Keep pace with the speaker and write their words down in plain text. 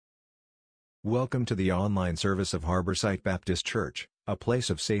Welcome to the online service of HarborSite Baptist Church, a place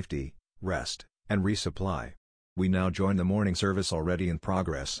of safety, rest, and resupply. We now join the morning service already in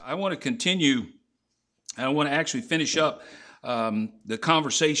progress. I want to continue, I want to actually finish up the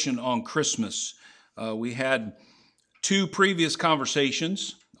conversation on Christmas. We had two previous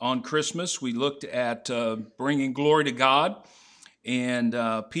conversations on Christmas. We looked at bringing glory to God and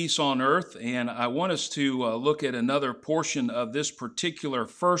peace on earth. And I want us to look at another portion of this particular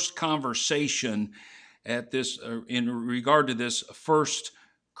first conversation at this in regard to this first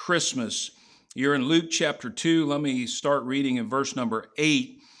Christmas. You're in Luke chapter 2. Let me start reading in verse number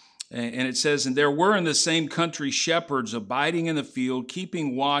 8. And it says, "And there were in the same country shepherds abiding in the field,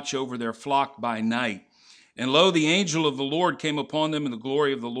 keeping watch over their flock by night. And lo, the angel of the Lord came upon them, and the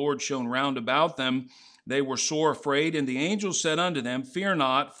glory of the Lord shone round about them. They were sore afraid, and the angel said unto them, Fear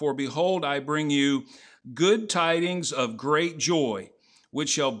not, for behold, I bring you good tidings of great joy, which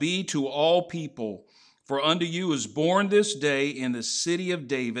shall be to all people. For unto you is born this day in the city of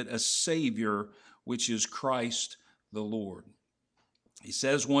David a Savior, which is Christ the Lord." He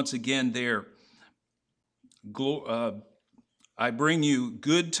says once again there, I bring you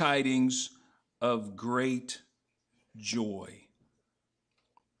good tidings of great joy.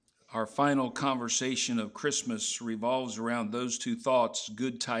 Our final conversation of Christmas revolves around those two thoughts,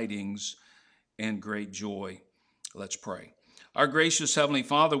 good tidings and great joy. Let's pray. Our gracious Heavenly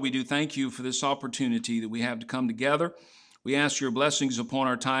Father, we do thank you for this opportunity that we have to come together. We ask your blessings upon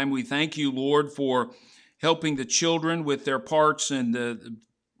our time. We thank you, Lord, for helping the children with their parts and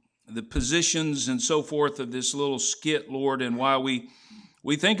the positions and so forth of this little skit, Lord. And while we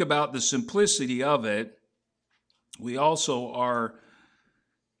think about the simplicity of it, we also are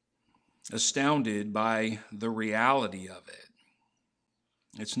astounded by the reality of it.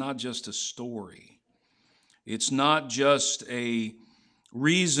 It's not just a story. It's not just a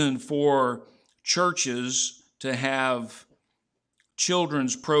reason for churches to have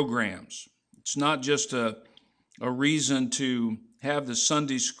children's programs. It's not just a reason to have the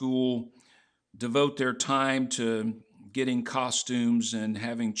Sunday school devote their time to getting costumes and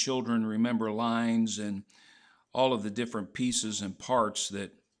having children remember lines and all of the different pieces and parts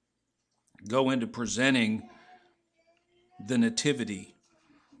that go into presenting the nativity.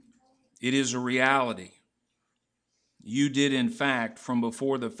 It is a reality. You did, in fact, from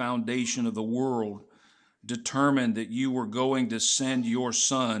before the foundation of the world, determine that you were going to send your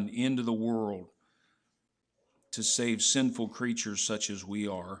Son into the world to save sinful creatures such as we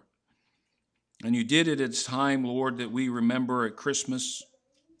are. And you did it at a time, Lord, that we remember at Christmas.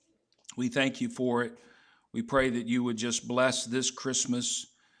 We thank you for it. We pray that you would just bless this Christmas,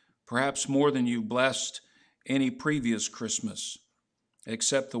 perhaps more than you blessed any previous Christmas,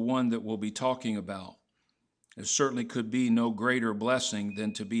 except the one that we'll be talking about. There certainly could be no greater blessing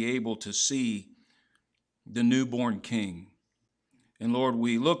than to be able to see the newborn King. And Lord,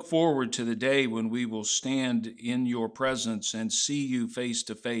 we look forward to the day when we will stand in your presence and see you face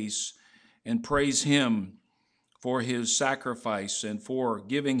to face and praise him for his sacrifice and for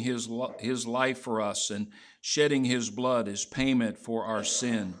giving his life for us and shedding his blood as payment for our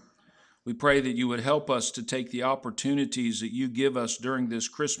sin. We pray that you would help us to take the opportunities that you give us during this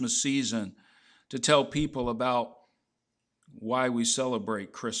Christmas season to tell people about why we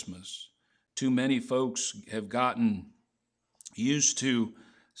celebrate Christmas. Too many folks have gotten used to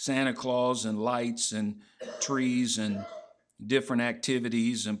Santa Claus and lights and trees and different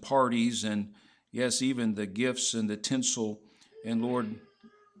activities and parties and, yes, even the gifts and the tinsel. And Lord,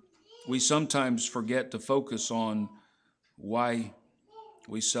 we sometimes forget to focus on why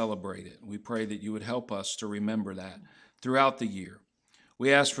we celebrate it. We pray that you would help us to remember that throughout the year.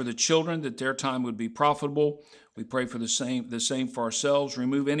 We ask for the children that their time would be profitable. We pray for the same for ourselves.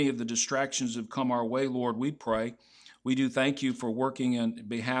 Remove any of the distractions that have come our way, Lord, we pray. We do thank you for working on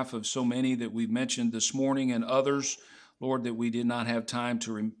behalf of so many that we've mentioned this morning and others, Lord, that we did not have time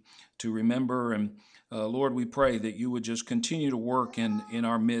to remember. And Lord, we pray that you would just continue to work in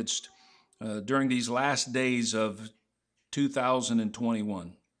our midst during these last days of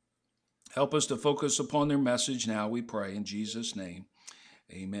 2021. Help us to focus upon their message now, we pray, in Jesus' name.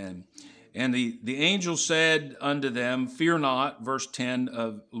 Amen. And the angel said unto them, Fear not, verse 10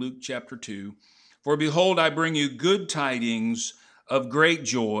 of Luke chapter 2, For behold, I bring you good tidings of great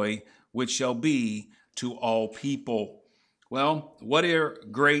joy, which shall be to all people. Well, what are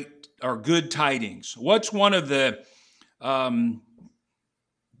good tidings? What's one of the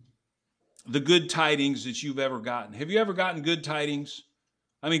good tidings that you've ever gotten? Have you ever gotten good tidings?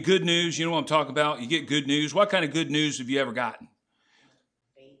 I mean, good news, you know what I'm talking about? You get good news. What kind of good news have you ever gotten?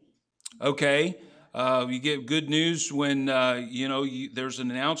 Okay. You get good news when, there's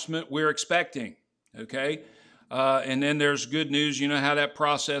an announcement we're expecting, okay? And then there's good news, you know how that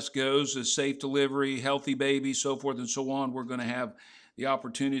process goes, a safe delivery, healthy baby, so forth and so on. We're going to have the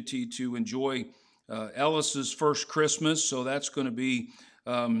opportunity to enjoy Ellis's first Christmas, so that's going to be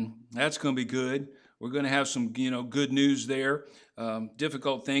good. We're going to have some, good news there.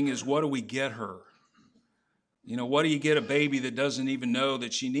 Difficult thing is, what do we get her? What do you get a baby that doesn't even know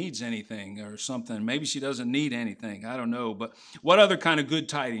that she needs anything or something? Maybe she doesn't need anything. I don't know. But what other kind of good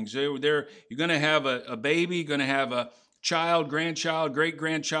tidings? You're going to have a baby, you're going to have a child, grandchild,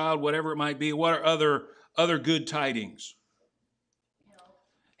 great-grandchild, whatever it might be. What are other good tidings?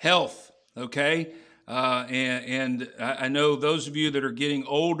 Health, okay? And I know those of you that are getting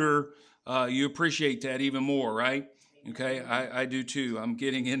older, you appreciate that even more, right? Okay, I do too. I'm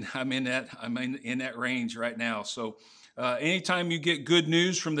in that range right now. So anytime you get good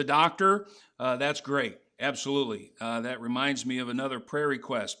news from the doctor, that's great. Absolutely. That reminds me of another prayer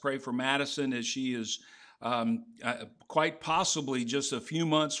request. Pray for Madison, as she is quite possibly just a few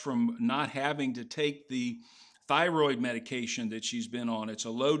months from not having to take the thyroid medication that she's been on. It's a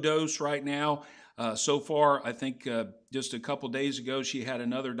low dose right now. So far, I think just a couple days ago, she had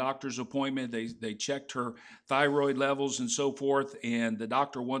another doctor's appointment. They checked her thyroid levels and so forth, and the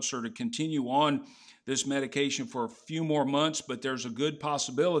doctor wants her to continue on this medication for a few more months, but there's a good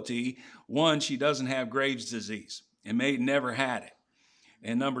possibility, one, she doesn't have Graves' disease and may never had it.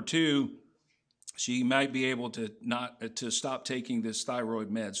 And number two, she might be able to stop taking this thyroid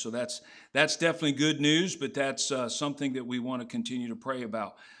med. So that's definitely good news, but that's something that we want to continue to pray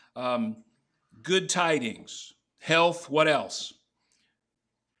about. Good tidings, health, what else?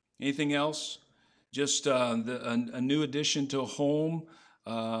 Anything else? Just a new addition to a home,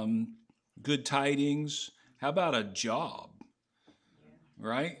 good tidings. How about a job?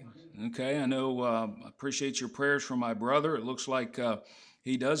 Right? Okay, I know, I appreciate your prayers for my brother. It looks like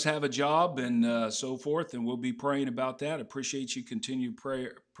he does have a job and so forth, and we'll be praying about that. Appreciate you continue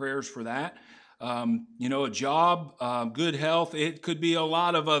prayers for that. A job, good health. It could be a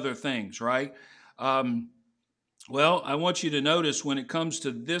lot of other things, right? Well, I want you to notice when it comes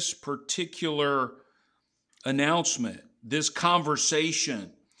to this particular announcement, this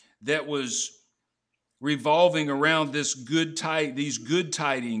conversation that was revolving around these good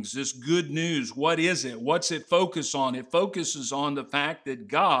tidings, this good news. What is it? What's it focus on? It focuses on the fact that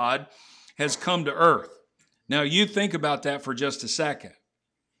God has come to earth. Now, you think about that for just a second.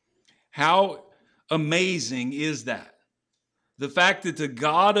 How amazing is that? The fact that the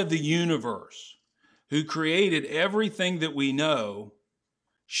God of the universe, who created everything that we know,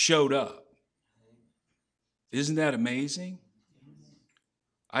 showed up. Isn't that amazing?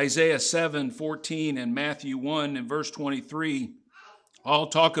 Isaiah 7:14 and Matthew 1 and verse 23 all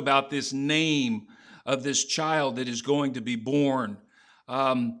talk about this name of this child that is going to be born.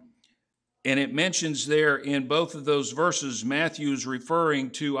 And it mentions there in both of those verses, Matthew is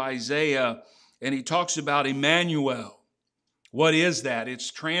referring to Isaiah, and he talks about Emmanuel. What is that? It's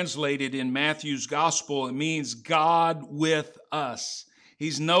translated in Matthew's gospel. It means God with us.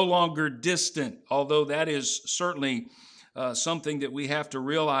 He's no longer distant, although that is certainly something that we have to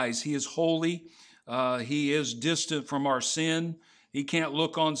realize. He is holy. He is distant from our sin. He can't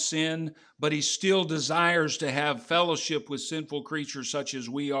look on sin, but he still desires to have fellowship with sinful creatures such as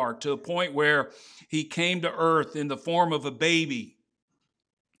we are, to a point where he came to earth in the form of a baby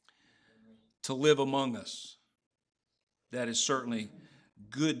to live among us. That is certainly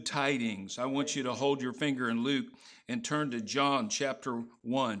good tidings. I want you to hold your finger in Luke and turn to John chapter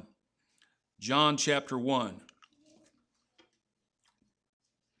 1. John chapter 1.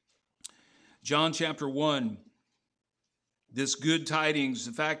 John chapter 1, this good tidings,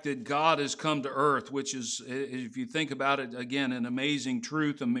 the fact that God has come to earth, which is, if you think about it, again, an amazing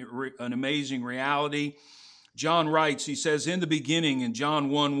truth, an amazing reality. John writes, he says, in the beginning, in John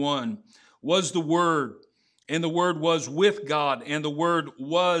 1:1, was the Word, and the Word was with God, and the Word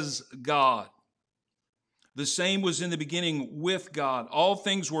was God. The same was in the beginning with God. All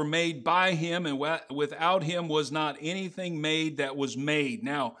things were made by him, and without him was not anything made that was made.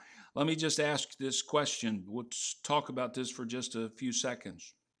 Now, let me just ask this question. We'll talk about this for just a few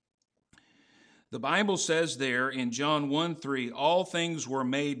seconds. The Bible says there in John 1:3, all things were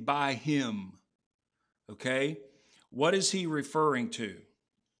made by him. Okay? What is he referring to?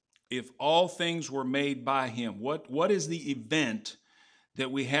 If all things were made by him, what is the event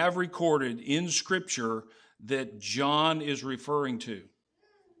that we have recorded in Scripture that John is referring to?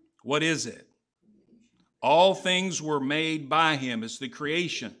 What is it? All things were made by him. It's the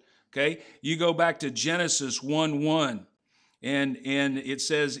creation. Okay? You go back to Genesis 1:1. And it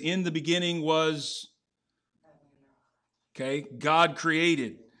says, in the beginning was, okay, God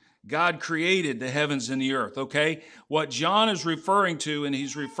created the heavens and the earth, okay? What John is referring to, and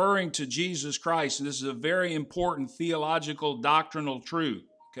he's referring to Jesus Christ, and this is a very important theological doctrinal truth,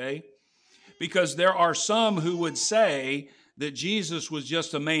 okay? Because there are some who would say that Jesus was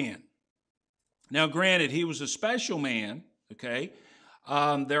just a man. Now, granted, he was a special man, okay?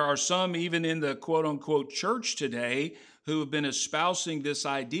 There are some even in the quote-unquote church today who have been espousing this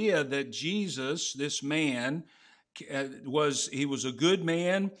idea that Jesus, this man, he was a good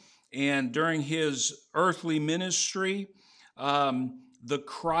man, and during his earthly ministry, the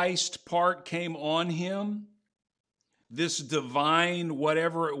Christ part came on him, this divine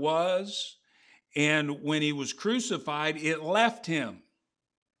whatever it was, and when he was crucified, it left him.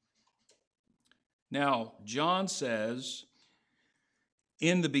 Now, John says,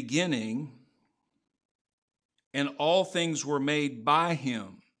 in the beginning, and all things were made by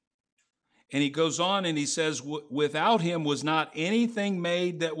him. And he goes on and he says, without him was not anything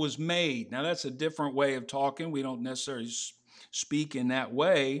made that was made. Now, that's a different way of talking. We don't necessarily speak in that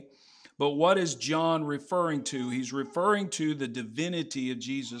way. But what is John referring to? He's referring to the divinity of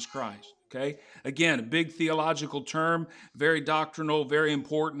Jesus Christ. Okay? Again, a big theological term, very doctrinal, very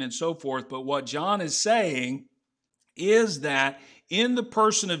important, and so forth. But what John is saying is that in the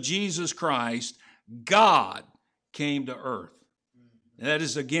person of Jesus Christ, God came to earth. And that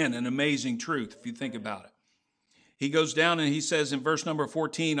is, again, an amazing truth if you think about it. He goes down and he says in verse number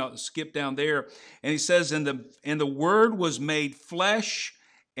 14, I'll skip down there, and he says, and the Word was made flesh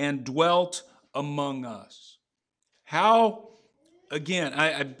and dwelt among us. How, again,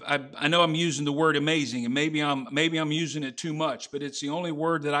 I know I'm using the word amazing, and maybe I'm using it too much, but it's the only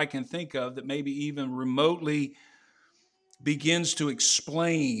word that I can think of that maybe even remotely begins to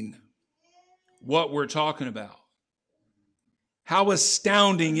explain what we're talking about. How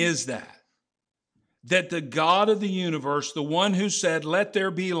astounding is that? That the God of the universe, the one who said, let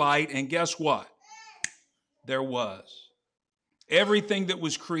there be light, and guess what? There was. Everything that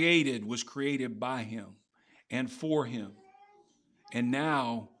was created by him and for him. And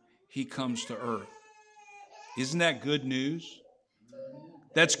now he comes to earth. Isn't that good news?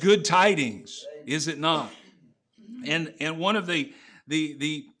 That's good tidings, is it not? And one of the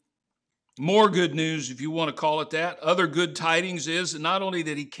more good news, if you want to call it that, other good tidings is not only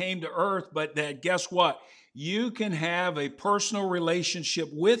that he came to earth, but that guess what? You can have a personal relationship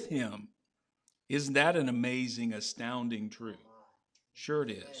with him. Isn't that an amazing, astounding truth? Sure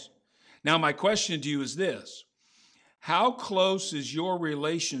it is. Now, my question to you is this. How close is your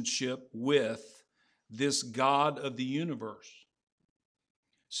relationship with this God of the universe?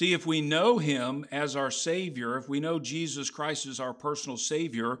 See, if we know him as our Savior, if we know Jesus Christ as our personal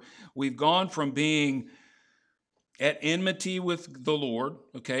Savior, we've gone from being at enmity with the Lord,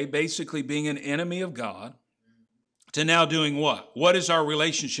 okay, basically being an enemy of God, to now doing what? What is our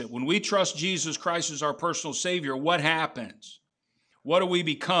relationship? When we trust Jesus Christ as our personal Savior, what happens? What do we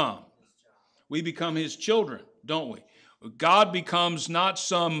become? We become his children, don't we? God becomes not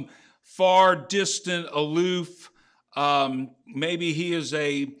some far distant, aloof, maybe he is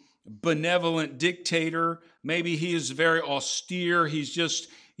a benevolent dictator. Maybe he is very austere. He's just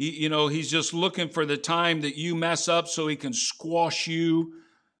looking for the time that you mess up so he can squash you.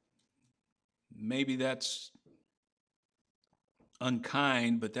 Maybe that's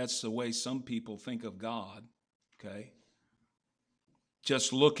unkind, but that's the way some people think of God, okay?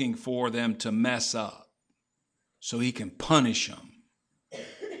 Just looking for them to mess up so he can punish them.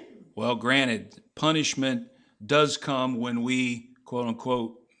 Well, granted, punishment does come when we, quote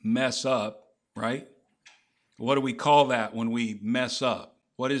unquote, mess up, right? What do we call that when we mess up?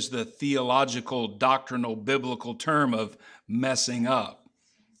 What is the theological, doctrinal, biblical term of messing up?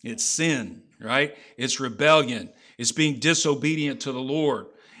 It's sin, right? It's rebellion. It's being disobedient to the Lord.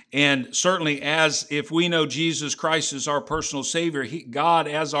 And certainly if we know Jesus Christ as our personal Savior, God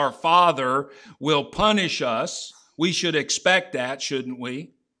as our Father will punish us. We should expect that, shouldn't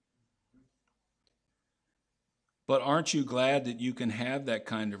we? But aren't you glad that you can have that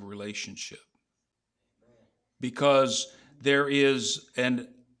kind of relationship? Because there is a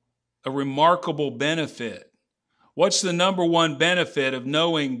remarkable benefit. What's the number one benefit of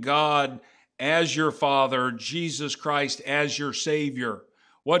knowing God as your Father, Jesus Christ as your Savior?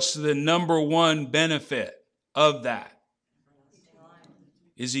 What's the number one benefit of that?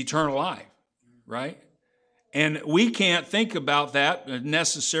 Is eternal life, right? And we can't think about that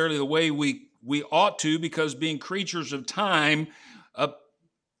necessarily the way we ought to, because being creatures of time,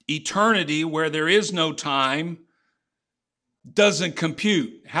 eternity where there is no time doesn't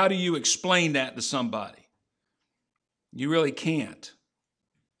compute. How do you explain that to somebody? You really can't.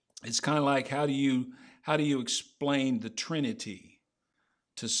 It's kind of like, how do you explain the Trinity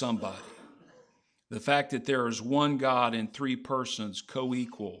to somebody? The fact that there is one God in three persons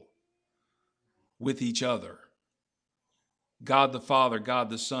co-equal with each other. God the Father, God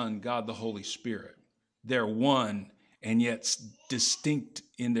the Son, God the Holy Spirit. They're one and yet distinct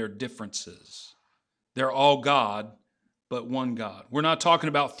in their differences. They're all God, but one God. We're not talking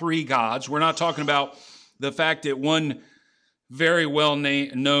about three gods. We're not talking about the fact that one very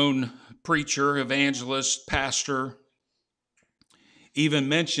well-known preacher, evangelist, pastor, even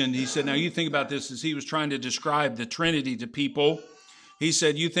mentioned, he said, now you think about this, as he was trying to describe the Trinity to people. He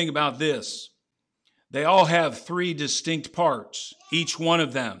said, you think about this. They all have three distinct parts, each one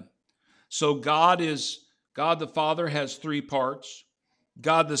of them. So God the Father has three parts,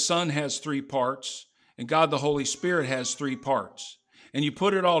 God the Son has three parts, and God the Holy Spirit has three parts. And you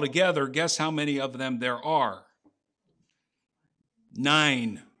put it all together, guess how many of them there are?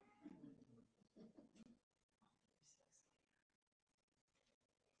 9.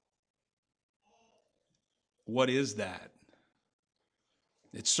 What is that?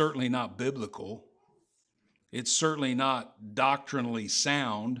 It's certainly not biblical. It's certainly not doctrinally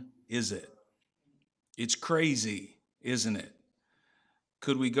sound, is it? It's crazy, isn't it?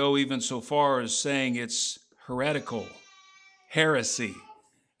 Could we go even so far as saying it's heretical, heresy?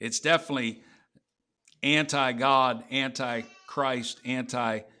 It's definitely anti-God, anti-Christ,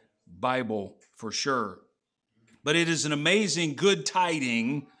 anti-Bible for sure. But it is an amazing good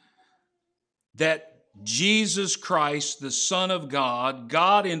tiding that Jesus Christ, the Son of God,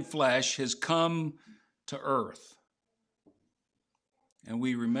 God in flesh, has come to earth. And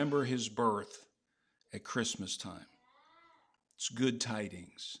we remember his birth at Christmas time. It's good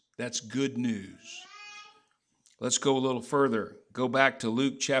tidings. That's good news. Let's go a little further. Go back to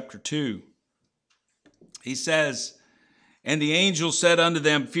Luke chapter 2. He says, and the angel said unto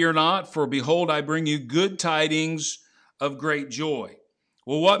them, fear not, for behold, I bring you good tidings of great joy.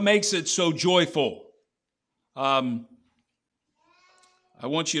 Well, what makes it so joyful? I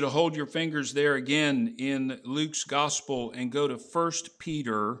want you to hold your fingers there again in Luke's gospel and go to 1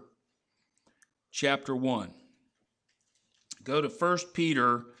 Peter chapter 1. Go to 1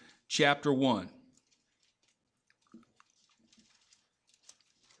 Peter chapter 1.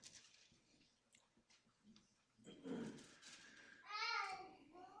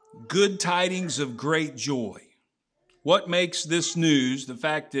 Good tidings of great joy. What makes this news, the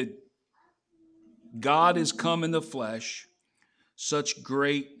fact that God has come in the flesh, such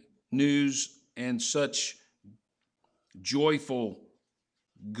great news and such joyful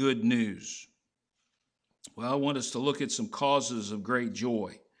good news? Well, I want us to look at some causes of great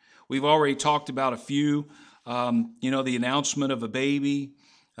joy. We've already talked about a few, the announcement of a baby,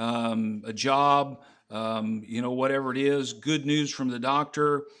 a job, whatever it is, good news from the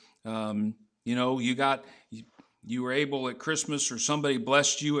doctor. You were able at Christmas, or somebody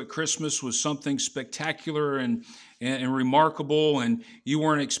blessed you at Christmas with something spectacular and remarkable, and you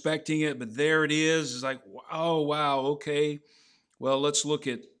weren't expecting it, but there it is. It's like, oh, wow, okay. Well, let's look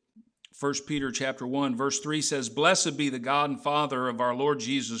at 1 Peter chapter 1, verse 3 says, blessed be the God and Father of our Lord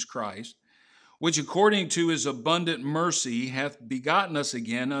Jesus Christ, which according to his abundant mercy hath begotten us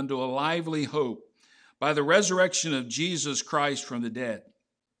again unto a lively hope by the resurrection of Jesus Christ from the dead,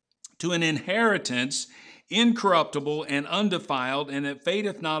 to an inheritance incorruptible and undefiled, and that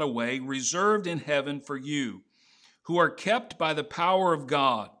fadeth not away, reserved in heaven for you, who are kept by the power of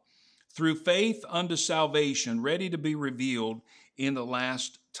God, through faith unto salvation, ready to be revealed in the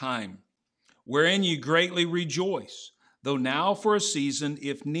last time, wherein ye greatly rejoice, though now for a season,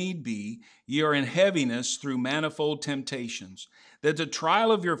 if need be, ye are in heaviness through manifold temptations, that the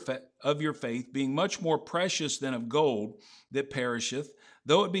trial of your faith, being much more precious than of gold that perisheth,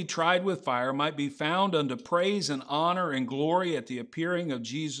 though it be tried with fire, might be found unto praise and honor and glory at the appearing of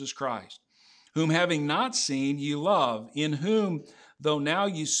Jesus Christ, whom having not seen ye love, in whom, though now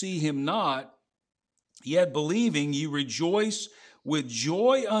ye see him not, yet believing ye rejoice with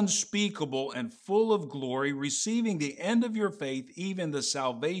joy unspeakable and full of glory, receiving the end of your faith, even the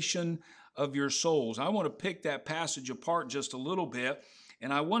salvation of your souls. I want to pick that passage apart just a little bit,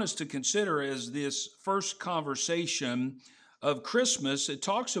 and I want us to consider, as this first conversation of Christmas, it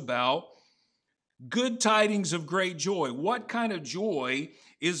talks about good tidings of great joy. What kind of joy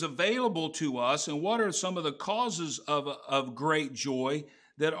is available to us, and what are some of the causes of great joy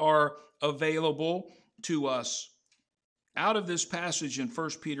that are available to us? Out of this passage in 1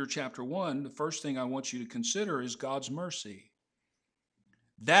 Peter chapter 1, the first thing I want you to consider is God's mercy.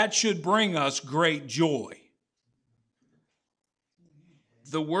 That should bring us great joy.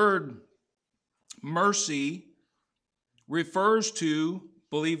 The word mercy refers to,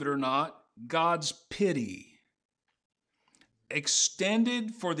 believe it or not, God's pity,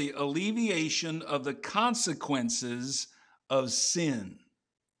 extended for the alleviation of the consequences of sin.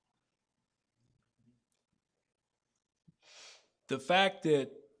 The fact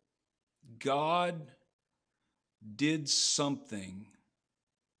that God did something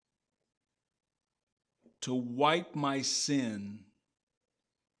to wipe my sin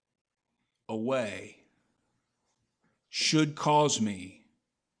away should cause me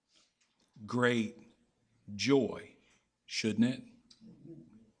great joy, shouldn't it?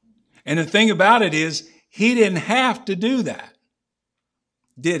 And the thing about it is, he didn't have to do that,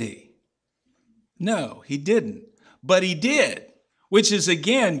 did he? No, he didn't. But he did, which is,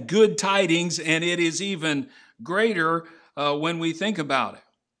 again, good tidings, and it is even greater when we think about it.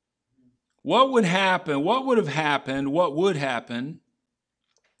 What would happen, what would happen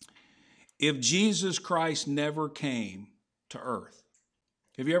if Jesus Christ never came to earth?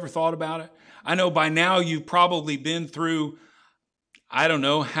 Have you ever thought about it? I know by now you've probably been through, I don't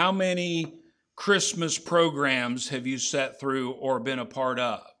know, how many Christmas programs have you sat through or been a part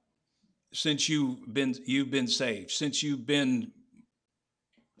of since you've been saved, since you've been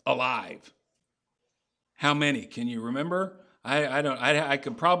alive? How many? Can you remember? I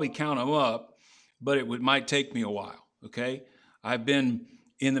could probably count them up, but it might take me a while, okay? I've been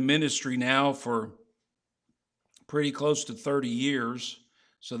in the ministry now for pretty close to 30 years,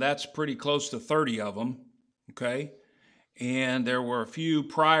 so that's pretty close to 30 of them, okay? And there were a few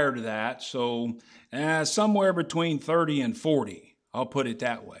prior to that, so somewhere between 30 and 40, I'll put it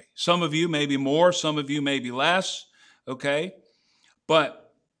that way. Some of you maybe more, some of you maybe less, okay? But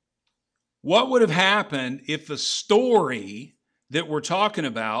what would have happened if the story that we're talking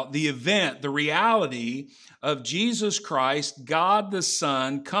about, the event, the reality of Jesus Christ, God the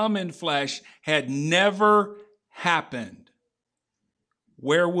Son, come in flesh, had never happened?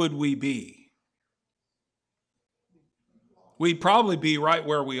 Where would we be? We'd probably be right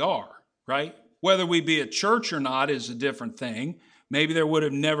where we are, right? Whether we be a church or not is a different thing. Maybe there would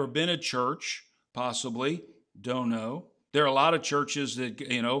have never been a church, possibly, don't know. There are a lot of churches that,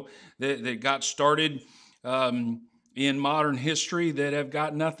 that got started in modern history that have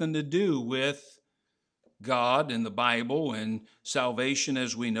got nothing to do with God and the Bible and salvation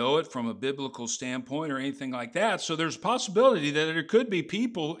as we know it from a biblical standpoint or anything like that. So there's a possibility that there could be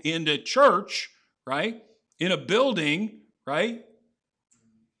people in the church, right, in a building, right?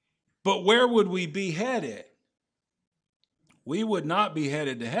 But where would we be headed? We would not be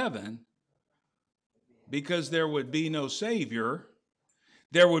headed to heaven, because there would be no Savior,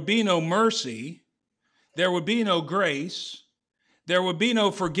 there would be no mercy, there would be no grace, there would be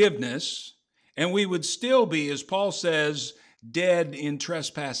no forgiveness, and we would still be, as Paul says, dead in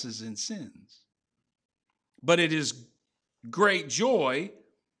trespasses and sins. But it is great joy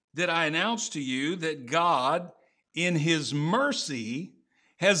that I announce to you that God, in His mercy,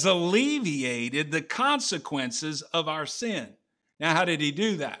 has alleviated the consequences of our sin. Now, how did He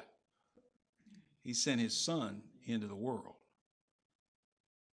do that? He sent His Son into the world.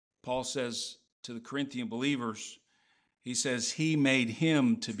 Paul says to the Corinthian believers, he says, He made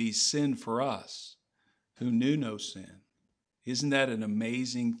Him to be sin for us who knew no sin. Isn't that an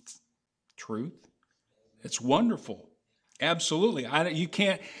amazing truth? It's wonderful. Absolutely.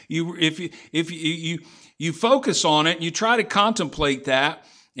 If you focus on it, and you try to contemplate that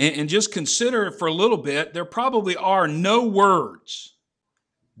and just consider it for a little bit, there probably are no words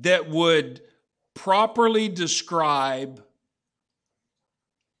that would properly describe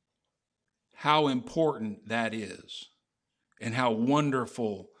how important that is and how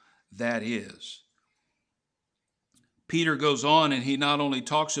wonderful that is. Peter goes on and he not only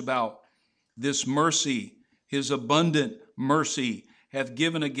talks about this mercy, His abundant mercy hath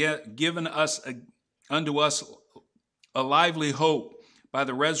given unto us a lively hope by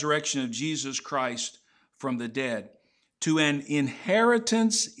the resurrection of Jesus Christ from the dead, to an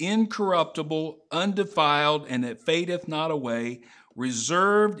inheritance incorruptible, undefiled, and that fadeth not away,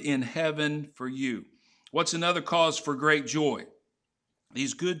 reserved in heaven for you. What's another cause for great joy?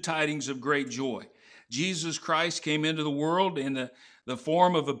 These good tidings of great joy. Jesus Christ came into the world in the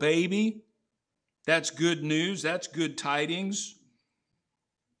form of a baby. That's good news. That's good tidings.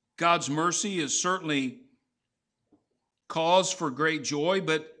 God's mercy is certainly cause for great joy,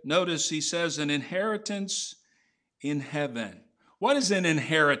 but notice he says an inheritance in heaven. What is an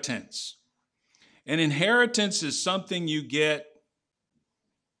inheritance? An inheritance is something you get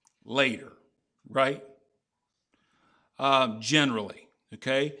later, right? Generally,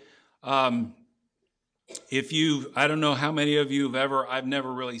 okay? I don't know how many of you I've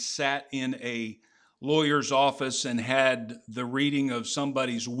never really sat in a lawyer's office and had the reading of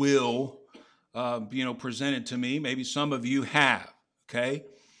somebody's will, presented to me. Maybe some of you have, okay?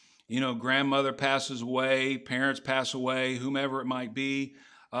 Grandmother passes away, parents pass away, whomever it might be.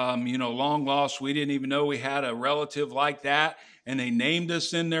 Long lost, we didn't even know we had a relative like that, and they named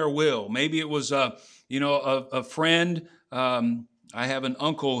us in their will. Maybe it was a friend. I have an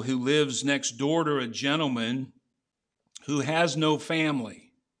uncle who lives next door to a gentleman who has no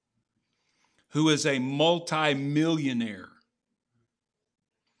family, who is a multi-millionaire.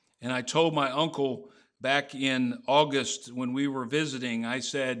 And I told my uncle back in August when we were visiting, I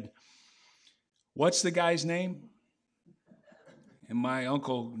said, "What's the guy's name?" And my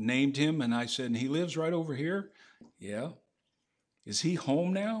uncle named him, and I said, "And he lives right over here?" "Yeah." "Is he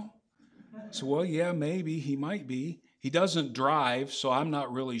home now?" I said, "Well, yeah, maybe. He might be. He doesn't drive, so I'm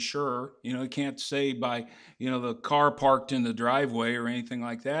not really sure. He can't say by, the car parked in the driveway or anything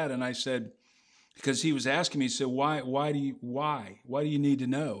like that." And I said, because he was asking me, he said, why do you need to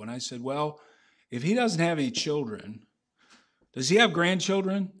know? And I said, well, if he doesn't have any children, does he have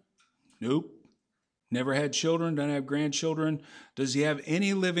grandchildren? Nope. Never had children, doesn't have grandchildren. Does he have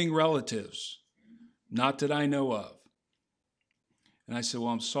any living relatives? Not that I know of. And I said,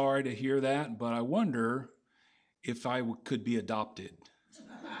 well, I'm sorry to hear that, but I wonder if I could be adopted.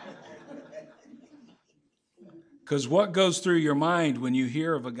 Because what goes through your mind when you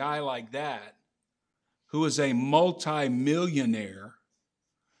hear of a guy like that, who is a multi-millionaire,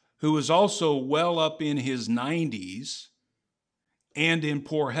 who is also well up in his 90s and in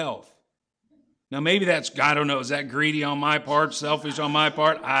poor health? Now, maybe that's, I don't know, is that greedy on my part, selfish on my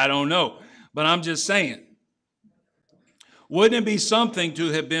part? I don't know. But I'm just saying, wouldn't it be something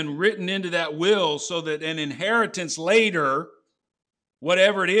to have been written into that will so that an inheritance later,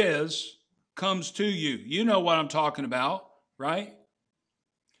 whatever it is, comes to you? You know what I'm talking about, right?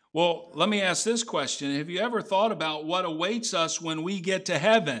 Well, let me ask this question. Have you ever thought about what awaits us when we get to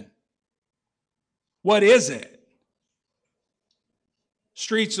heaven? What is it?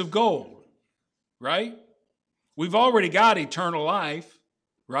 Streets of gold, right? We've already got eternal life,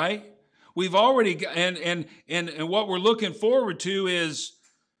 right? We've already got, and what we're looking forward to is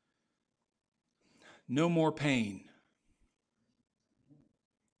no more pain,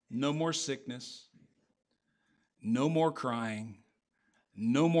 no more sickness, no more crying,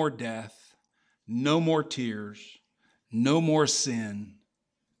 no more death, no more tears, no more sin,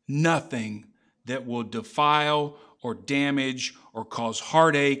 nothing that will defile or damage or cause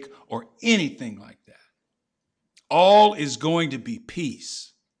heartache or anything like that. All is going to be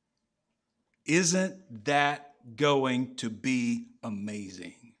peace. Isn't that going to be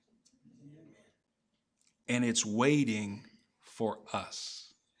amazing? And it's waiting for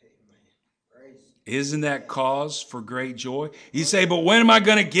us. Isn't that cause for great joy? You say, but when am I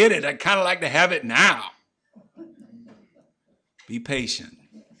going to get it? I'd kind of like to have it now. Be patient.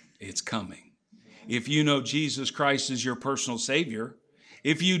 It's coming. If you know Jesus Christ is your personal Savior,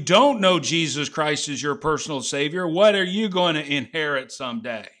 if you don't know Jesus Christ is your personal Savior, what are you going to inherit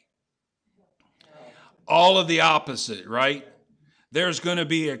someday? All of the opposite, right? There's going to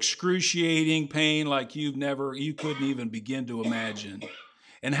be excruciating pain like you couldn't even begin to imagine.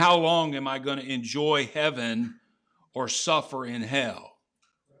 And how long am I going to enjoy heaven or suffer in hell?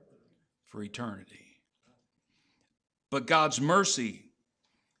 For eternity. But God's mercy,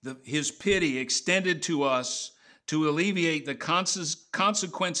 His pity extended to us to alleviate the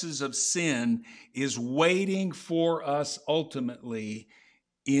consequences of sin is waiting for us ultimately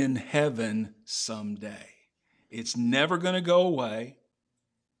in heaven someday. It's never going to go away.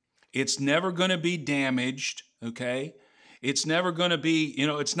 It's never going to be damaged, okay? It's never going to be,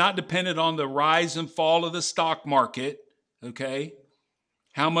 it's not dependent on the rise and fall of the stock market, okay?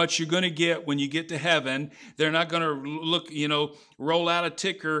 How much you're going to get when you get to heaven. They're not going to roll out a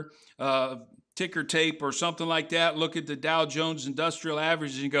ticker tape or something like that, look at the Dow Jones Industrial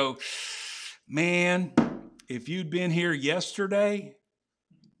Average and go, man, if you'd been here yesterday,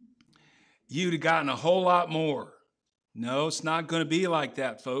 you'd have gotten a whole lot more. No, it's not going to be like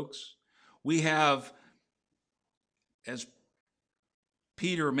that, folks. We have, as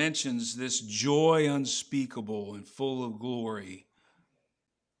Peter mentions, this joy unspeakable and full of glory,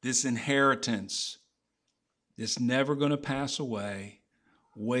 this inheritance that's never going to pass away,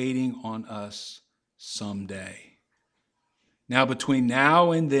 waiting on us someday. Now, between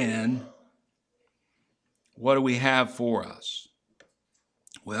now and then, what do we have for us?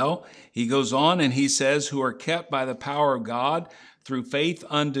 Well, he goes on and he says, who are kept by the power of God through faith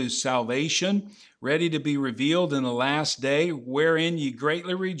unto salvation, ready to be revealed in the last day, wherein ye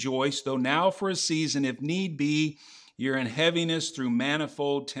greatly rejoice, though now for a season, if need be, you're in heaviness through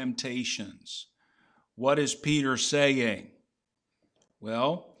manifold temptations. What is Peter saying?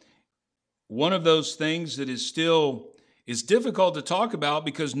 Well, one of those things that is difficult to talk about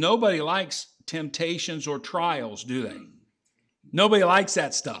because nobody likes temptations or trials, do they? Nobody likes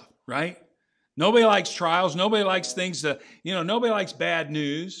that stuff, right? Nobody likes trials. Nobody likes things that, nobody likes bad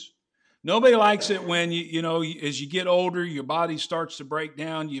news. Nobody likes it when, as you get older, your body starts to break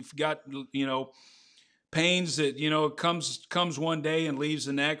down. You've got, pains that, comes one day and leaves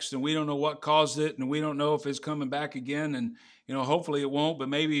the next, and we don't know what caused it, and we don't know if it's coming back again. And, hopefully it won't, but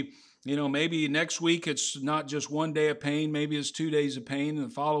maybe next week it's not just one day of pain. Maybe it's 2 days of pain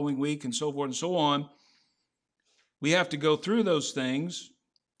and the following week and so forth and so on. We have to go through those things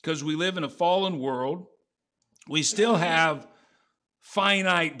because we live in a fallen world. We still have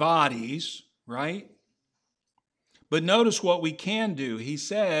finite bodies, right? But notice what we can do. He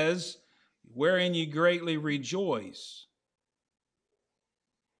says, wherein ye greatly rejoice,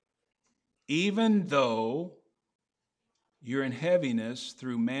 even though you're in heaviness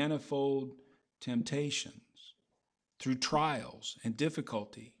through manifold temptations, through trials and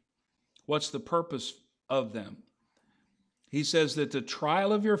difficulty. What's the purpose of them? He says that the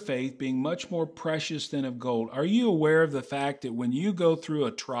trial of your faith being much more precious than of gold. Are you aware of the fact that when you go through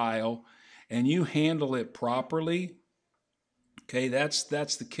a trial and you handle it properly, okay, that's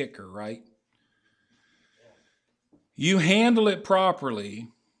the kicker, right? You handle it properly,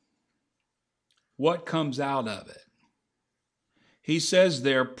 what comes out of it? He says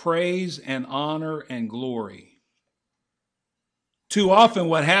there, praise and honor and glory. Too often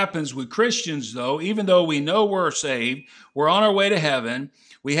what happens with Christians, though, even though we know we're saved, we're on our way to heaven,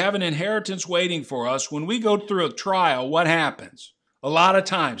 we have an inheritance waiting for us. When we go through a trial, what happens? A lot of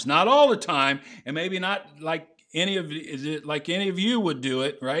times, not all the time, and maybe not like any of you would do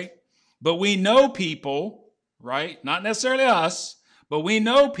it, right? But we know people, right? Not necessarily us, but we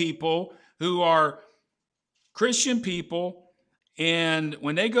know people who are Christian people, and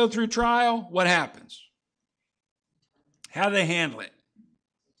when they go through trial, what happens? How do they handle it?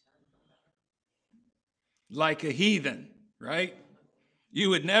 Like a heathen, right? You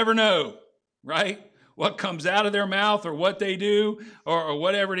would never know, right? What comes out of their mouth or what they do or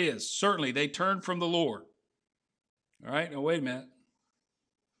whatever it is. Certainly, they turn from the Lord. All right, now wait a minute.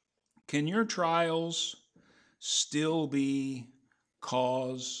 Can your trials still be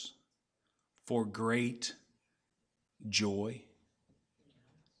cause for great joy?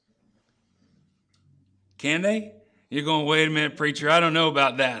 Can they? You're going, wait a minute, preacher, I don't know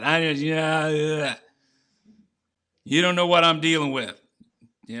about that. You don't know what I'm dealing with.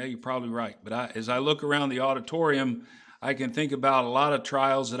 Yeah, you're probably right. But as I look around the auditorium, I can think about a lot of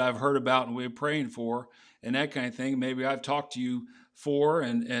trials that I've heard about and we're praying for and that kind of thing. Maybe I've talked to you for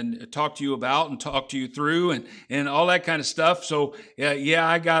and talked to you about and talked to you through and all that kind of stuff. So, yeah,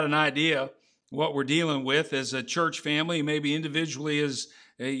 I got an idea what we're dealing with as a church family, maybe individually as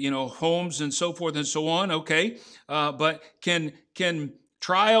homes and so forth and so on. Okay, but can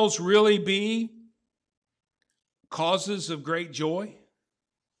trials really be causes of great joy?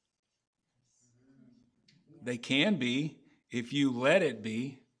 They can be if you let it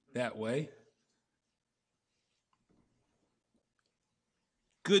be that way.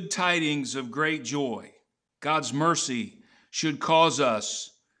 Good tidings of great joy. God's mercy should cause us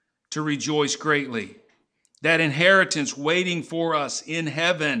to rejoice greatly. That inheritance waiting for us in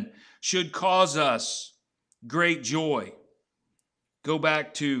heaven should cause us great joy. Go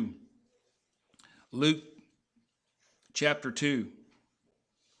back to Luke chapter 2.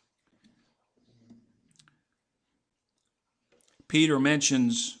 Peter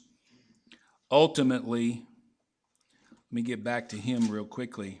mentions ultimately, let me get back to him real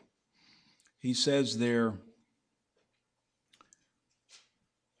quickly. He says there,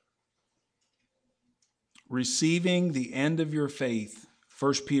 receiving the end of your faith,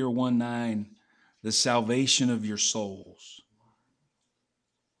 1 Peter 1:9, the salvation of your souls.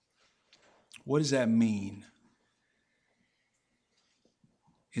 What does that mean?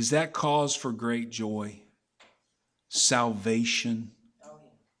 Is that cause for great joy? Salvation.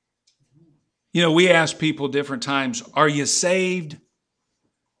 We ask people different times, are you saved?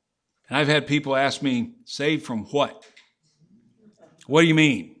 And I've had people ask me, saved from what? What do you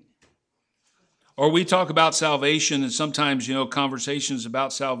mean? Or we talk about salvation, and sometimes, conversations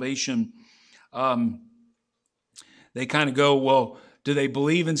about salvation, they kind of go, well, do they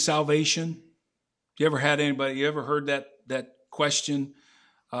believe in salvation? You ever heard that question?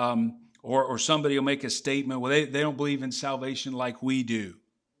 Or somebody will make a statement, well, they don't believe in salvation like we do.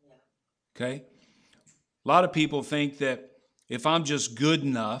 Okay? A lot of people think that if I'm just good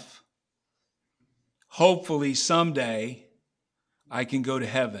enough, hopefully someday I can go to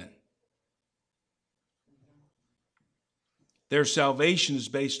heaven. Their salvation is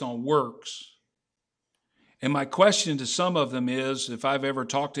based on works. And my question to some of them is, if I've ever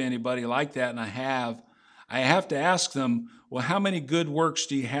talked to anybody like that, and I have to ask them, well, how many good works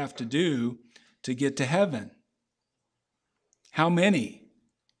do you have to do to get to heaven? How many?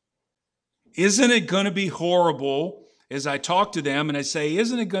 Isn't it going to be horrible, as I talk to them and I say,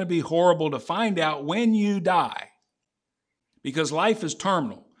 isn't it going to be horrible to find out when you die? Because life is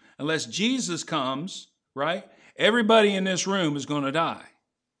terminal. Unless Jesus comes, right? Everybody in this room is going to die.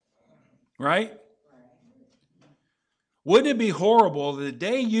 Right? Wouldn't it be horrible the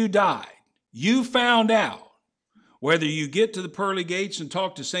day you died, you found out, whether you get to the pearly gates and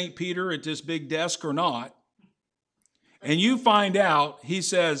talk to St. Peter at this big desk or not, and you find out, he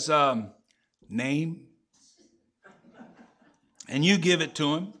says, name, and you give it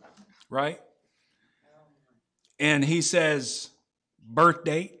to him, right? And he says, birth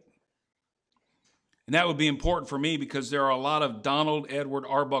date. And that would be important for me because there are a lot of Donald Edward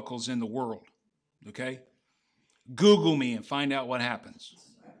Arbuckles in the world, okay? Google me and find out what happens.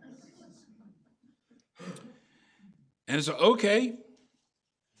 And it's okay.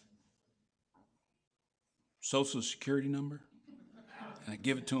 Social Security number. And I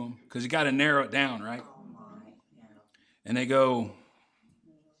give it to them because you got to narrow it down, right? And they go,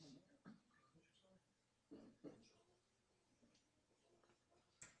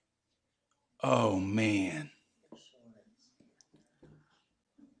 oh man,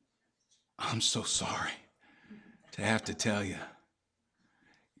 I'm so sorry to have to tell you,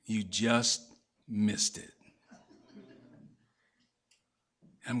 you just missed it.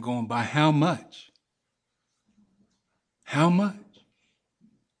 I'm going, by how much? How much?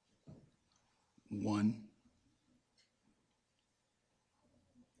 1.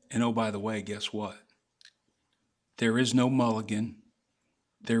 And oh, by the way, guess what? There is no mulligan.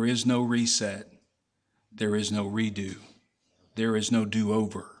 There is no reset. There is no redo. There is no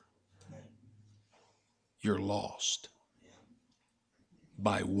do-over. You're lost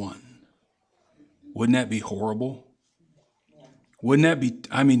by 1. Wouldn't that be horrible? Wouldn't that be,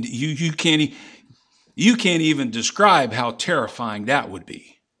 I mean, you can't even describe how terrifying that would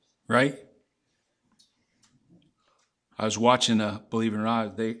be, right? I was watching believe it or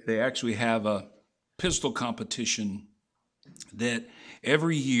not, they actually have a pistol competition that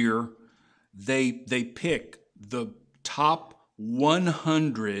every year they pick the top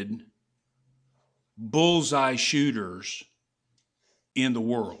 100 bullseye shooters in the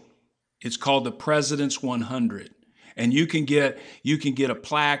world. It's called the President's 100. And you can get a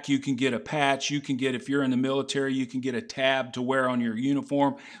plaque, you can get a patch, you can get, if you're in the military, you can get a tab to wear on your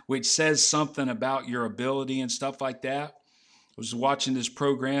uniform, which says something about your ability and stuff like that. I was watching this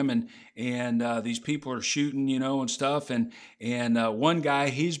program and these people are shooting, and stuff. And one guy,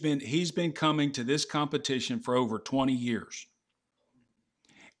 he's been coming to this competition for over 20 years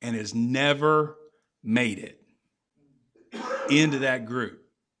and has never made it into that group.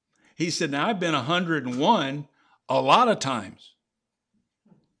 He said, now I've been 101 a lot of times.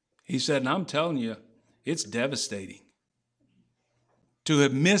 He said, and I'm telling you, it's devastating to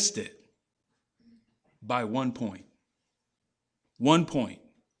have missed it by 1 point. 1 point.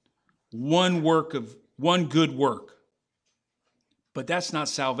 One good work. But that's not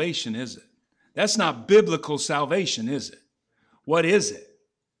salvation, is it? That's not biblical salvation, is it? What is it?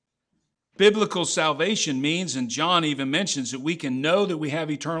 Biblical salvation means, and John even mentions, that we can know that we have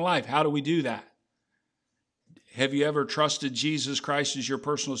eternal life. How do we do that? Have you ever trusted Jesus Christ as your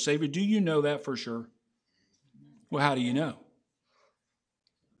personal Savior? Do you know that for sure? Well, how do you know?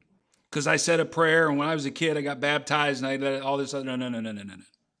 Because I said a prayer, and when I was a kid, I got baptized, and I did all this other. No.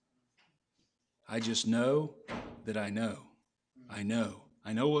 I just know that I know. I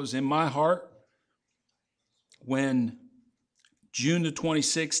know what was in my heart when June the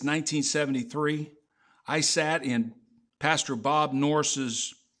 26th, 1973, I sat in Pastor Bob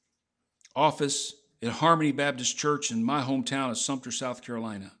Norris's office at Harmony Baptist Church in my hometown of Sumter, South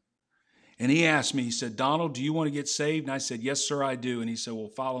Carolina. And he asked me, he said, Donald, do you want to get saved? And I said, yes, sir, I do. And he said, well,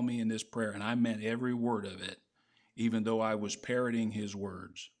 follow me in this prayer. And I meant every word of it, even though I was parroting his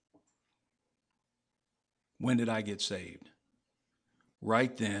words. When did I get saved?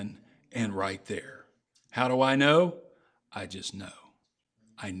 Right then and right there. How do I know? I just know.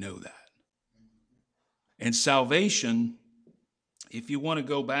 I know that. And salvation, if you want to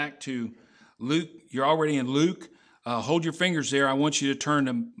go back to Luke, you're already in Luke. Hold your fingers there. I want you to turn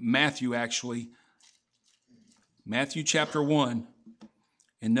to Matthew, actually. Matthew chapter 1.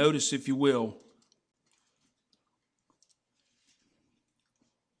 And notice, if you will,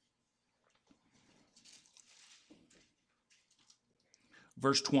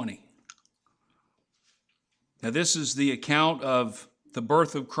 verse 20. Now, this is the account of the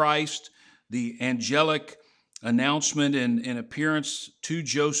birth of Christ, the angelic announcement and appearance to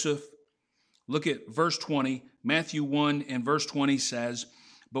Joseph. Look at verse 20. Matthew 1 and verse 20 says,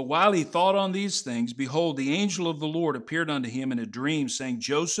 "But while he thought on these things, behold, the angel of the Lord appeared unto him in a dream, saying,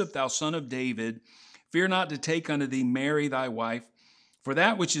 Joseph, thou son of David, fear not to take unto thee Mary thy wife, for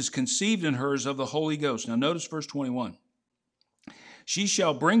that which is conceived in her is of the Holy Ghost." Now notice verse 21. "She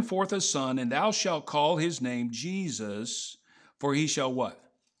shall bring forth a son, and thou shalt call his name Jesus, for he shall" what?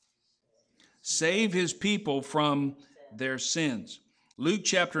 "Save his people from their sins." Luke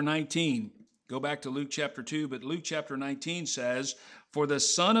chapter 19, go back to Luke chapter 2, but Luke chapter 19 says, "For the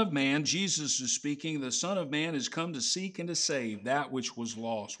Son of Man," Jesus is speaking, "the Son of Man is come to seek and to save that which was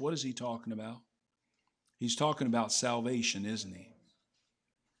lost." What is he talking about? He's talking about salvation, isn't he?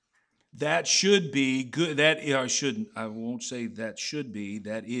 That should be good. I won't say that should be,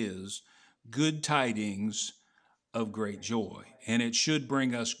 that is good tidings of great joy. And it should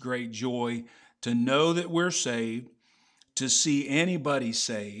bring us great joy to know that we're saved, to see anybody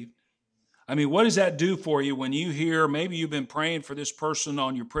saved. I mean, what does that do for you when you hear, maybe you've been praying for this person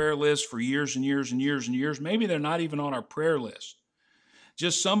on your prayer list for years and years and years and years. Maybe they're not even on our prayer list.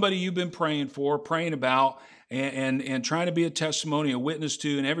 Just somebody you've been praying for, praying about, and trying to be a testimony, a witness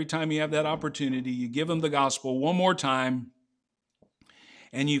to. And every time you have that opportunity, you give them the gospel one more time.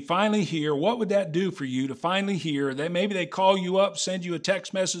 And you finally hear, what would that do for you to finally hear that maybe they call you up, send you a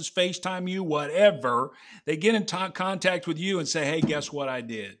text message, FaceTime you, whatever. They get in contact with you and say, "Hey, guess what I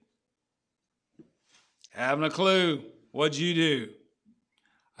did?" Haven't a clue. What'd you do?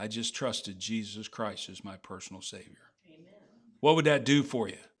 "I just trusted Jesus Christ as my personal Savior." Amen. What would that do for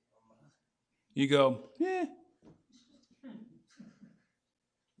you? You go, yay.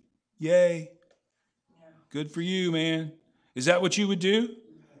 Good for you, man. Is that what you would do?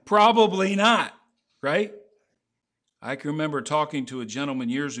 Probably not, right? I can remember talking to a gentleman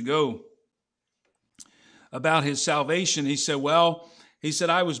years ago about his salvation. He said,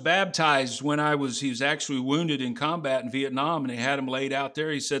 I was baptized when he was actually wounded in combat in Vietnam, and they had him laid out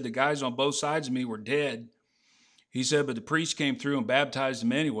there. He said, the guys on both sides of me were dead. He said, but the priest came through and baptized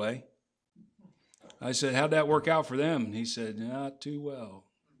him anyway. I said, how'd that work out for them? And he said, not too well.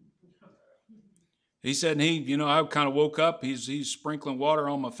 He said, and I kind of woke up, he's sprinkling water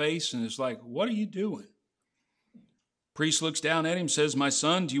on my face, and it's like, what are you doing? Priest looks down at him, says, my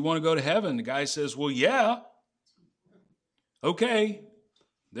son, do you want to go to heaven? The guy says, well, yeah. Okay,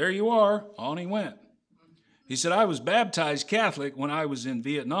 there you are. On he went. He said, I was baptized Catholic when I was in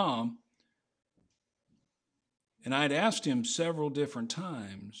Vietnam, and I'd asked him several different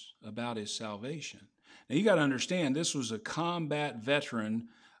times about his salvation. Now, you got to understand, this was a combat veteran,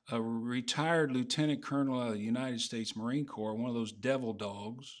 a retired lieutenant colonel of the United States Marine Corps, one of those devil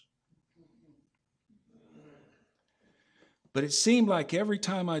dogs. But it seemed like every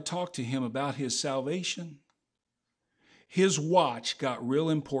time I talked to him about his salvation, his watch got real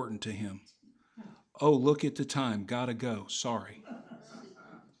important to him. Oh, look at the time. Gotta go. Sorry.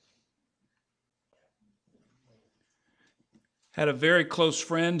 Had a very close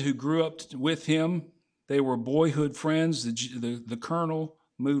friend who grew up with him. They were boyhood friends. The colonel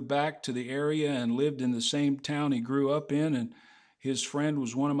moved back to the area and lived in the same town he grew up in, and his friend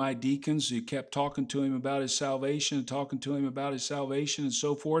was one of my deacons. He kept talking to him about his salvation and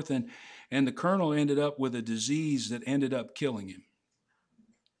so forth, and the colonel ended up with a disease that ended up killing him.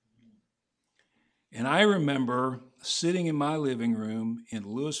 And I remember sitting in my living room in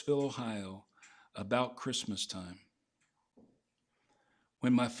Louisville, Ohio, about Christmas time,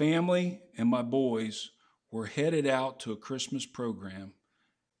 when my family and my boys were headed out to a Christmas program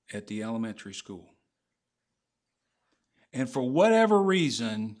at the elementary school. And for whatever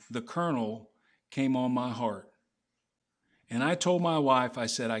reason, the colonel came on my heart. And I told my wife, I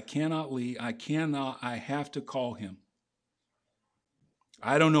said, I cannot leave. I have to call him.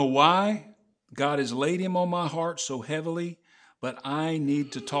 I don't know why God has laid him on my heart so heavily, but I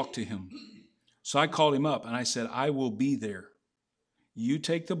need to talk to him. So I called him up and I said, I will be there. You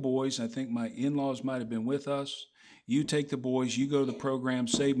take the boys. I think my in-laws might have been with us. You take the boys. You go to the program.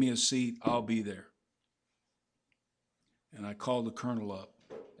 Save me a seat. I'll be there. And I called the colonel up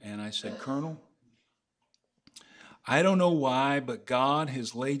and I said, Colonel, I don't know why, but God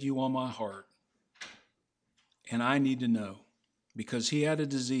has laid you on my heart. And I need to know, because he had a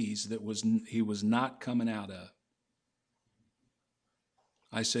disease that he was not coming out of.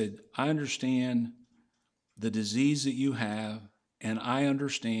 I said, I understand the disease that you have, and I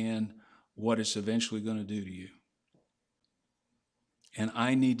understand what it's eventually going to do to you. And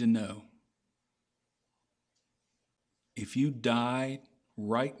I need to know, if you died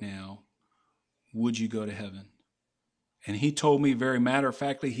right now, would you go to heaven? And he told me very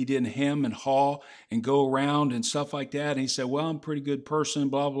matter-of-factly he didn't hem and haw and go around and stuff like that. And he said, well, I'm a pretty good person,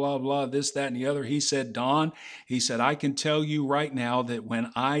 blah, blah, blah, this, that, and the other. He said, Don, he said, I can tell you right now that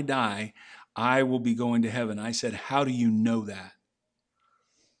when I die, I will be going to heaven. I said, how do you know that?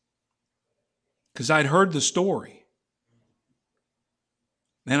 Because I'd heard the story.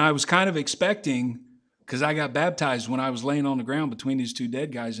 And I was kind of expecting, because I got baptized when I was laying on the ground between these two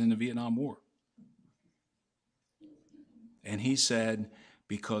dead guys in the Vietnam War. And he said,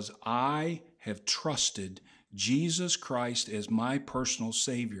 because I have trusted Jesus Christ as my personal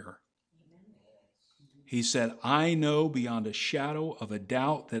Savior. He said, I know beyond a shadow of a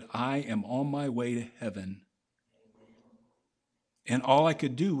doubt that I am on my way to heaven. And all I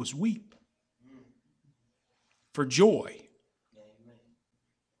could do was weep for joy.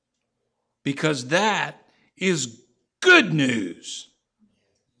 Because that is good news.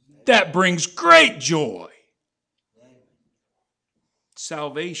 That brings great joy.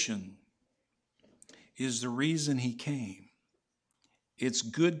 Salvation is the reason he came. It's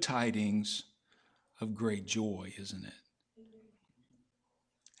good tidings of great joy, isn't it?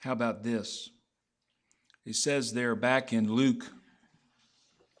 How about this? It says there back in Luke,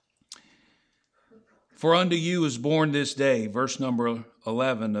 for unto you is born this day, verse number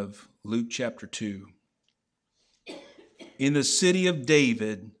 11 of Luke chapter 2. In the city of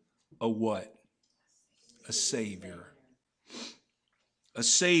David, a what? A Savior. A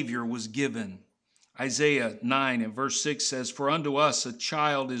Savior was given. Isaiah 9 and verse 6 says, for unto us a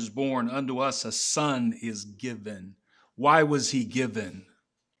child is born, unto us a son is given. Why was he given?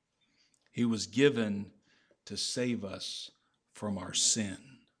 He was given to save us from our sin.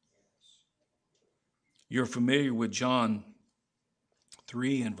 You're familiar with John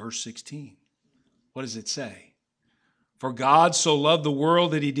 3 and verse 16. What does it say? For God so loved the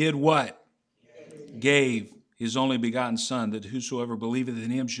world that he did what? Gave his only begotten Son, that whosoever believeth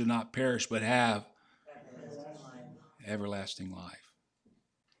in him should not perish, but have everlasting life.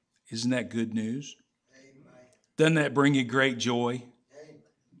 Isn't that good news? Doesn't that bring you great joy?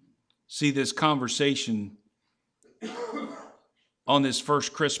 See, this conversation on this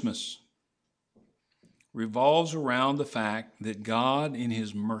first Christmas revolves around the fact that God, in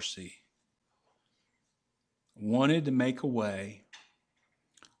his mercy, wanted to make a way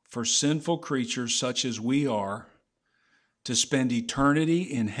for sinful creatures such as we are to spend eternity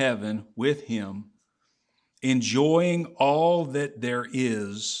in heaven with him, enjoying all that there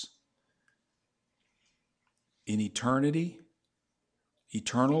is in eternity,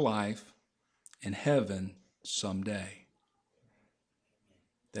 eternal life, and heaven someday.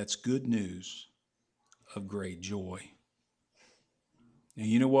 That's good news of great joy. And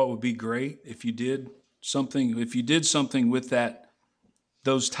you know what would be great if you did something with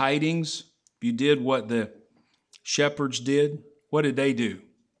those tidings, if you did what the shepherds did. What did they do?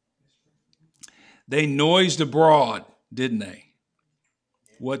 They noised abroad, didn't they?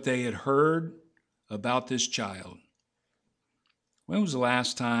 What they had heard about this child. When was the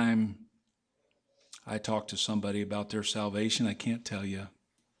last time I talked to somebody about their salvation? I can't tell you.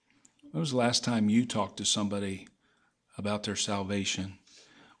 When was the last time you talked to somebody about their salvation?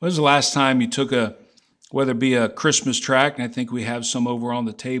 When was the last time you took whether it be a Christmas tract, and I think we have some over on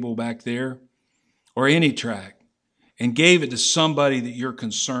the table back there, or any tract, and gave it to somebody that you're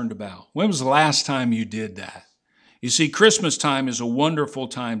concerned about? When was the last time you did that? You see, Christmas time is a wonderful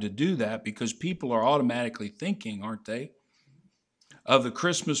time to do that because people are automatically thinking, aren't they, of the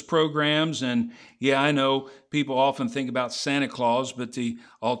Christmas programs. And yeah, I know people often think about Santa Claus, but the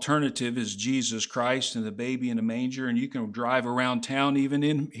alternative is Jesus Christ and the baby in a manger. And you can drive around town,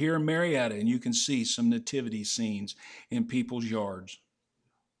 even here in Marietta, and you can see some nativity scenes in people's yards.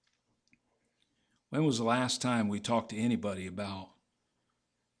 When was the last time we talked to anybody about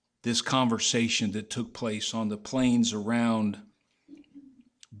this conversation that took place on the plains around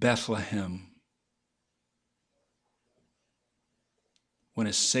Bethlehem, when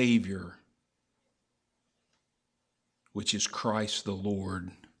a Savior, which is Christ the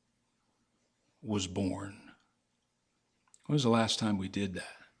Lord, was born? When was the last time we did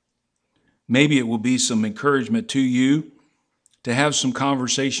that? Maybe it will be some encouragement to you to have some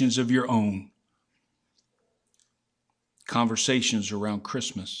conversations of your own. Conversations around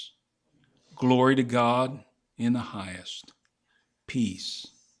Christmas. Glory to God in the highest. Peace.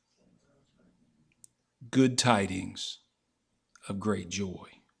 Good tidings of great joy.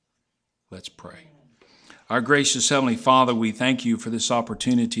 Let's pray. Our gracious Heavenly Father, we thank you for this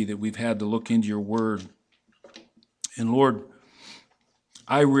opportunity that we've had to look into your word. And Lord,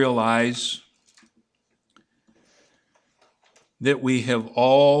 I realize that we have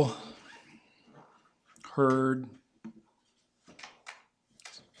all heard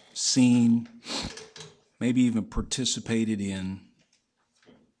seen, maybe even participated in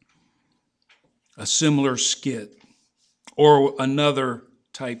a similar skit or another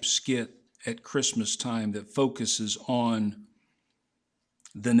type skit at Christmas time that focuses on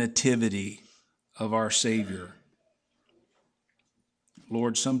the nativity of our Savior.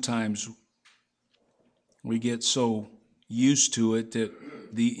 Lord, sometimes we get so used to it that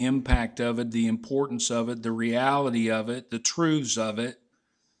the impact of it, the importance of it, the reality of it, the truths of it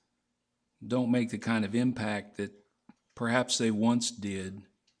don't make the kind of impact that perhaps they once did.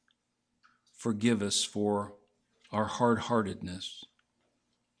 Forgive us for our hard-heartedness.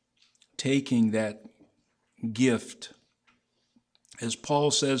 Taking that gift, as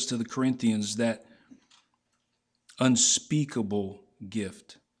Paul says to the Corinthians, that unspeakable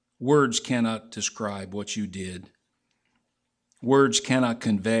gift. Words cannot describe what you did. Words cannot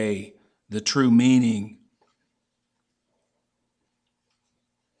convey the true meaning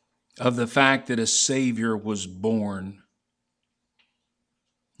of the fact that a Savior was born.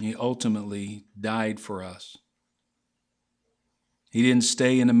 He ultimately died for us. He didn't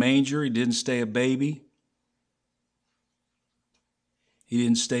stay in a manger. He didn't stay a baby. He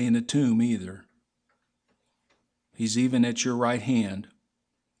didn't stay in a tomb either. He's even at your right hand,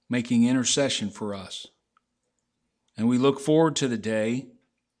 making intercession for us. And we look forward to the day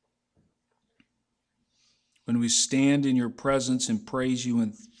when we stand in your presence and praise you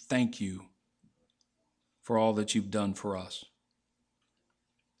and thank you for all that you've done for us.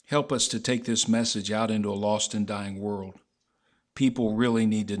 Help us to take this message out into a lost and dying world. People really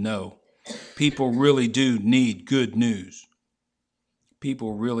need to know. People really do need good news.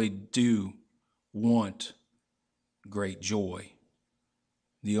 People really do want great joy.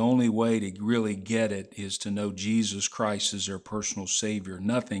 The only way to really get it is to know Jesus Christ as their personal Savior.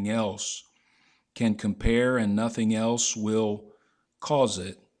 Nothing else can compare and nothing else will cause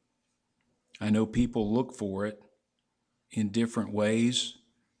it. I know people look for it in different ways.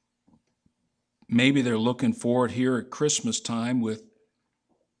 Maybe they're looking for it here at Christmas time with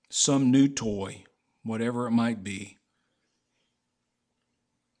some new toy, whatever it might be.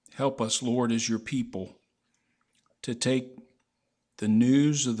 Help us, Lord, as your people, to take the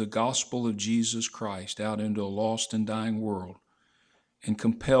news of the gospel of Jesus Christ out into a lost and dying world and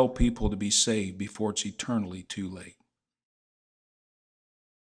compel people to be saved before it's eternally too late.